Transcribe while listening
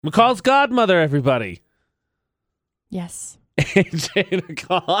McCall's godmother, everybody. Yes. AJ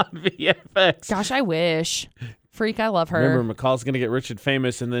McCall on VFX. Gosh, I wish. Freak, I love her. Remember, McCall's going to get rich and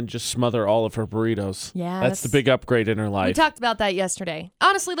famous and then just smother all of her burritos. Yeah. That's the big upgrade in her life. We talked about that yesterday.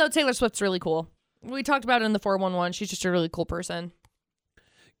 Honestly, though, Taylor Swift's really cool. We talked about it in the 411. She's just a really cool person.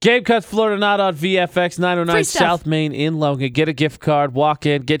 Game Cuts Florida Not on VFX, 909 Free stuff. South Main in Logan. Get a gift card, walk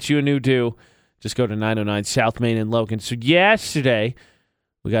in, get you a new do. Just go to 909 South Main in Logan. So yesterday,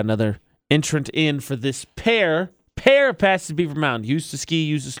 we got another entrant in for this pair of passes to Beaver Mountain. Use to ski,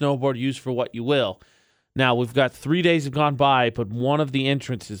 use to snowboard, use for what you will. Now, we've got 3 days have gone by, but one of the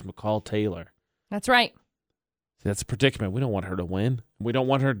entrants is McCall Taylor. That's right. That's a predicament. We don't want her to win. We don't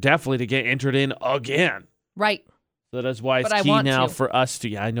want her definitely to get entered in again. Right. So that's why it's But I key want now to. for us to.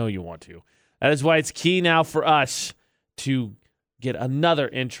 Yeah, I know you want to. That is why it's key now for us to get another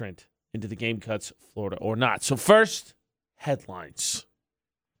entrant into the Game Cuts Florida or not. So first, headlines.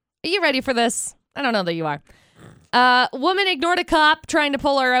 Are you ready for this? I don't know that you are. Woman ignored a cop trying to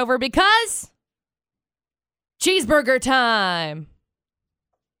pull her over because cheeseburger time.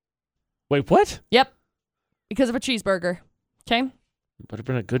 Wait, what? Yep. Because of a cheeseburger. Okay. Would have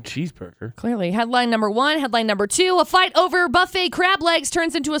been a good cheeseburger. Clearly. Headline number 1. Headline number 2. A fight over buffet crab legs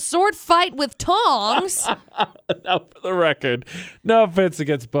turns into a sword fight with tongs. Now, for the record, no offense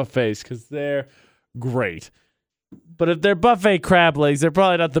against buffets because they're great. But if they're buffet crab legs, they're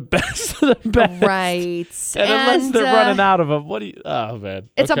probably not the best of the best. Right. And unless they're running out of them, what do you... Oh, man.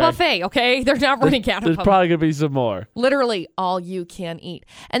 It's Okay. a buffet, okay? They're not running out of There's them. probably going to be some more. Literally all you can eat.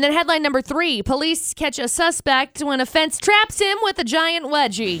 And then headline number 3. Police catch a suspect when a fence traps him with a giant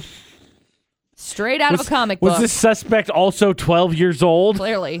wedgie. Straight out of a comic book. Was this suspect also 12 years old?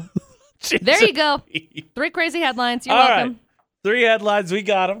 Clearly. Jesus. There you go. 3 crazy headlines. You're All welcome. right. 3 headlines. We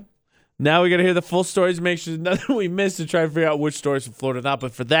got them. Now we got to hear the full stories. Make sure there's nothing we missed to try to figure out which stories from Florida or not.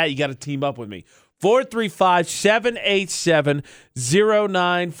 But for that, you got to team up with me.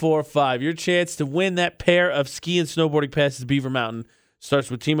 435-787-0945. Your chance to win that pair of ski and snowboarding passes to Beaver Mountain starts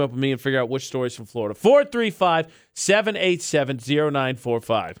with team up with me and figure out which stories from Florida.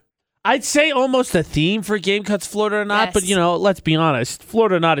 435-787-0945. I'd say almost a theme for Game Cuts Florida or not, Yes. but, let's be honest.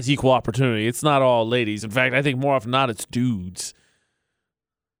 Florida or not is equal opportunity. It's not all ladies. In fact, I think more often than not, it's dudes.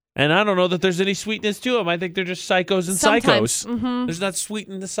 And I don't know that there's any sweetness to them. I think they're just psychos and Sometimes. psychos. There's not sweet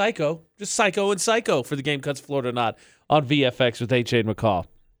in the psycho. Just psycho and psycho for the Game Cuts Florida or not on VFX with AJ and McCall.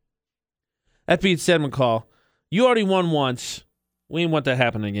 That being said, McCall, you already won once. We didn't want that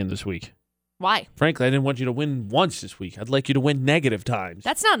happening again this week. Why? Frankly, I didn't want you to win once this week. I'd like you to win negative times.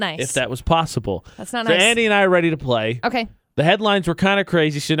 That's not nice. If that was possible. That's not So nice. Andy and I are ready to play. Okay. The headlines were kind of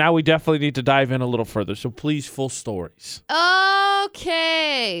crazy, so now we definitely need to dive in a little further. So please, full stories.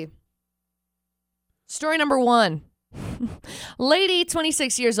 Okay. Story number 1. Lady,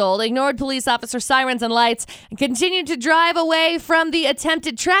 26 years old, ignored police officer sirens and lights and continued to drive away from the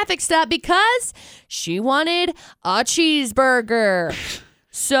attempted traffic stop because she wanted a cheeseburger.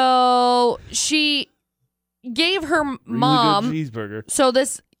 So she gave her mom... Really good cheeseburger. So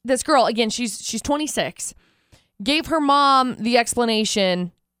this girl, again, she's 26, gave her mom the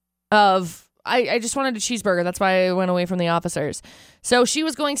explanation of, I just wanted a cheeseburger. That's why I went away from the officers. So she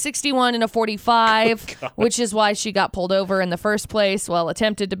was going 61 in a 45, which is why she got pulled over in the first place. Well,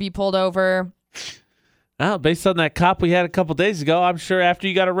 attempted to be pulled over. Well, based on that cop we had a couple days ago, I'm sure after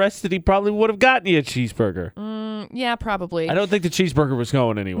you got arrested, he probably would have gotten you a cheeseburger. Yeah, probably. I don't think the cheeseburger was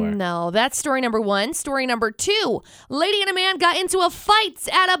going anywhere. No, that's story number 1. Story number 2. Lady and a man got into a fight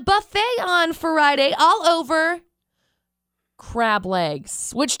at a buffet on Friday all over crab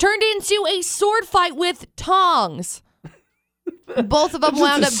legs, which turned into a sword fight with tongs. Both of them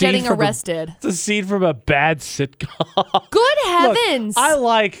wound up getting arrested. It's a scene from a bad sitcom. Good heavens. Look, I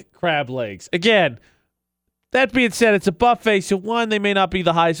like crab legs. Again, that being said, it's a buffet, so 1, they may not be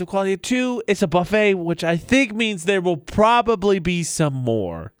the highest of quality. 2, it's a buffet, which I think means there will probably be some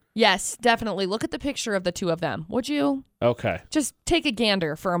more. Yes, definitely. Look at the picture of the 2 of them. Would you? Okay. Just take a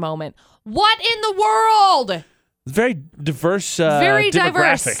gander for a moment. What in the world? Very diverse Very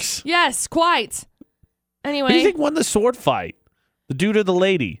demographics. diverse. Yes, quite. Anyway. Who do you think won the sword fight? The dude or the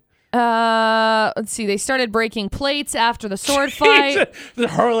lady? Let's see. They started breaking plates after the sword fight. The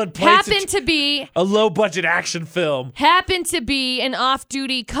hurling plates. Happened to be a low-budget action film. Happened to be an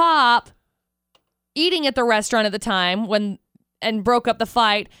off-duty cop eating at the restaurant at the time and broke up the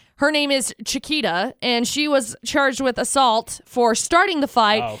fight. Her name is Chiquita, and she was charged with assault for starting the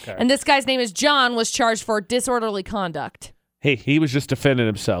fight. Oh, okay. And this guy's name is John, was charged for disorderly conduct. Hey, he was just defending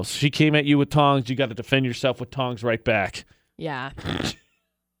himself. She came at you with tongs. You got to defend yourself with tongs right back. Yeah.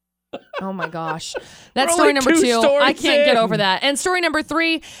 Oh my gosh. That's We're story only number 2 2. stories I can't get in. over that. And story number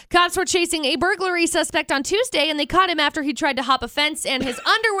 3, cops were chasing a burglary suspect on Tuesday and they caught him after he tried to hop a fence and his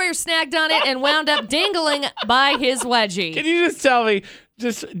underwear snagged on it and wound up dangling by his wedgie. Can you just tell me,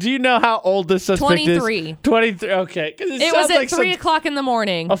 do you know how old this suspect 23. is? 23. Okay. 'Cause It was sounds at like 3 o'clock in the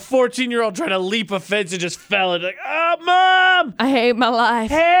morning. a 14-year-old trying to leap a fence and just fell and like, oh, Mom! I hate my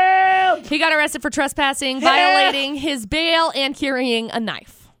life. Help! He got arrested for trespassing, violating his bail, and carrying a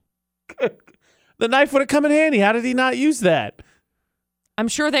knife. The knife would have come in handy. How did he not use that? I'm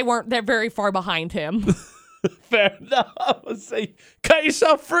sure they're very far behind him. Fair enough. I would say, cut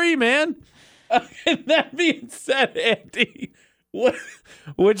yourself free, man. And that being said, Andy,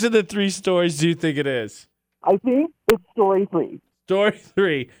 which of the 3 stories do you think it is? I think it's story 3. Story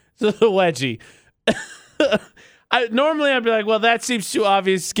 3. So the wedgie. Normally I'd be like, well, that seems too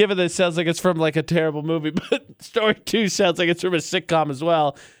obvious given that it sounds like it's from like a terrible movie. But story 2 sounds like it's from a sitcom as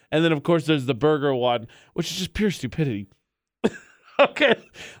well. And then, of course, there's the burger one, which is just pure stupidity. Okay,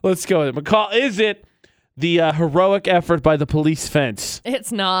 let's go with it. McCall, is it the heroic effort by the police fence?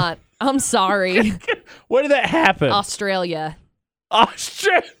 It's not. I'm sorry. Where did that happen? Australia.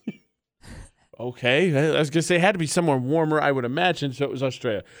 Australia. Okay, I was going to say it had to be somewhere warmer, I would imagine, so it was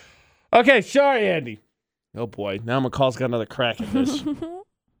Australia. Okay, sorry, Andy. Oh, boy. Now McCall's got another crack at this.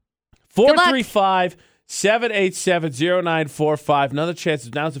 435-787-0945. Another chance.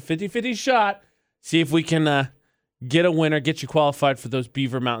 Now it's a 50-50 shot. See if we can get a winner, get you qualified for those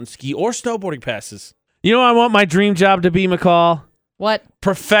Beaver Mountain ski or snowboarding passes. You know what I want my dream job to be, McCall? What?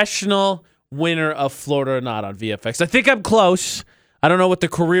 Professional winner of Florida or Not on VFX. I think I'm close. I don't know what the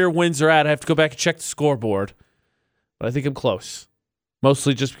career wins are at. I have to go back and check the scoreboard. But I think I'm close.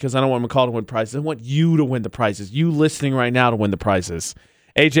 Mostly just because I don't want McCall to win prizes. I want you to win the prizes. You listening right now to win the prizes.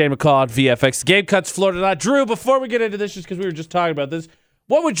 AJ and McCall on VFX. Game cuts Florida or Not. Drew, before we get into this, just because we were just talking about this,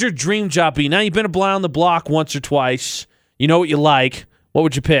 what would your dream job be? Now you've been a blind on the block once or twice. You know what you like. What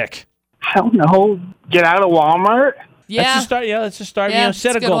would you pick? I don't know. Get out of Walmart? Yeah. Let's just start. Yeah,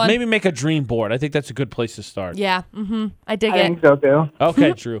 Set a it's a good goal. one. Maybe make a dream board. I think that's a good place to start. Yeah. I dig I it. think so, too.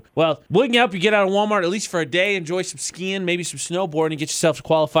 Okay, Drew. Well, we can help you get out of Walmart at least for a day, enjoy some skiing, maybe some snowboarding, and get yourself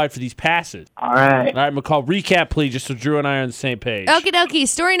qualified for these passes. All right. All right, McCall, recap, please, just so Drew and I are on the same page. Okie dokie.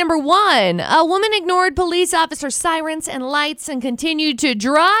 Story number 1. A woman ignored police officer sirens and lights and continued to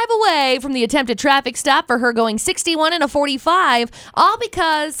drive away from the attempted traffic stop for her going 61 and a 45, all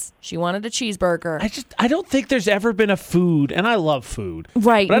because she wanted a cheeseburger. I don't think there's ever been a food, and I love food.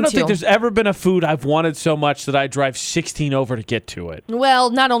 Right, But I me don't think too. there's ever been a food I've wanted so much that I drive 16 over to get to it.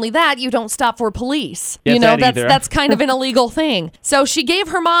 Well, not only that, you don't stop for police. Yeah, you know, that either. that's kind of an illegal thing. So she gave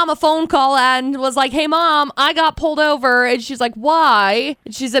her mom a phone call and was like, "Hey mom, I got pulled over." And she's like, "Why?"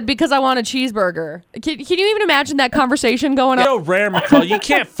 And she said, "Because I want a cheeseburger." Can you even imagine that conversation going on? So rare, McCall. You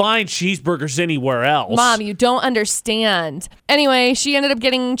can't find cheeseburgers anywhere else. Mom, you don't understand. Anyway, she ended up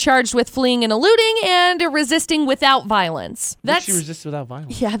getting charged with fleeing and eluding and resisting without violence. She resists without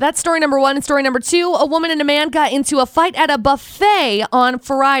violence. Yeah, that's story number 1. And story number 2, a woman and a man got into a fight at a buffet on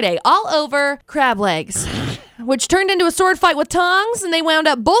Friday, all over crab legs, which turned into a sword fight with tongs, and they wound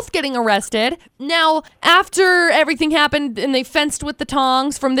up both getting arrested. Now, after everything happened and they fenced with the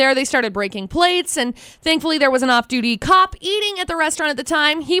tongs, from there they started breaking plates, and thankfully there was an off-duty cop eating at the restaurant at the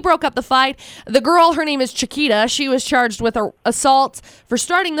time. He broke up the fight. The girl, her name is Chiquita, she was charged with assault for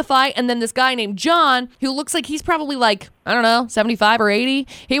starting the fight, and then this guy named John, who looks like he's probably like, I don't know, 75 or 80,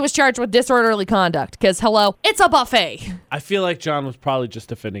 he was charged with disorderly conduct, because, hello, it's a buffet. I feel like John was probably just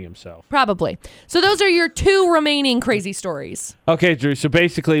defending himself. Probably. So those are your 2 remaining crazy stories. Okay, Drew, so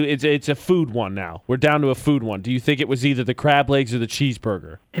basically it's a food one now. We're down to a food one. Do you think it was either the crab legs or the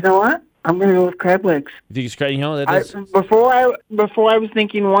cheeseburger? You know what? I'm going to go with crab legs. You think it's crab? You know, that is... Before I was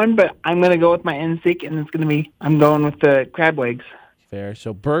thinking one, but I'm going to go with my instinct, and it's going to be, I'm going with the crab legs. Fair.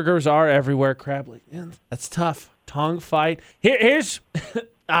 So burgers are everywhere. Crab legs. Yeah, that's tough. Tongue fight. Here's...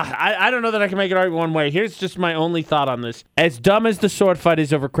 I don't know that I can make it argue one way. Here's just my only thought on this. As dumb as the sword fight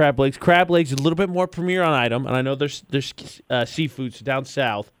is over crab legs is a little bit more premier on item, and I know there's seafoods down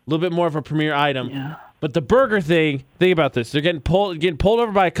south, a little bit more of a premier item. Yeah. But the burger thing, think about this. They're getting pulled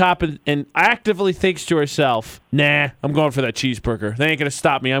over by a cop and actively thinks to herself, nah, I'm going for that cheeseburger. They ain't going to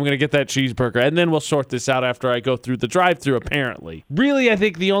stop me. I'm going to get that cheeseburger. And then we'll sort this out after I go through the drive-thru, apparently. Really, I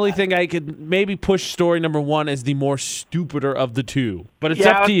think the only thing I could maybe push story number 1 is the more stupider of the 2. But it's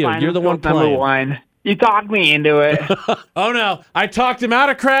up to you. Fine. You're the Let's one go with number playing. 1. You talked me into it. Oh, no. I talked him out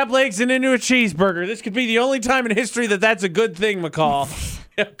of crab legs and into a cheeseburger. This could be the only time in history that's a good thing, McCall.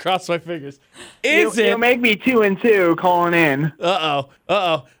 Yeah, cross my fingers. You'll make me 2 and 2 calling in. Uh-oh.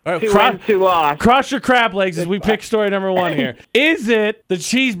 All right, 2 wins, 2 lost. cross your crab legs as we pick story number 1 here. Is it the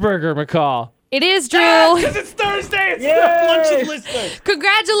cheeseburger, McCall? It is, Drew. Because it's Thursday. It's Yay! lunch and listeners.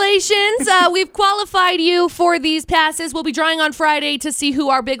 Congratulations. We've qualified you for these passes. We'll be drawing on Friday to see who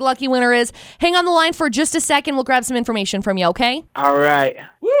our big lucky winner is. Hang on the line for just a second. We'll grab some information from you, okay? All right.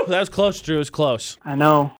 Woo, that was close, Drew. It was close. I know.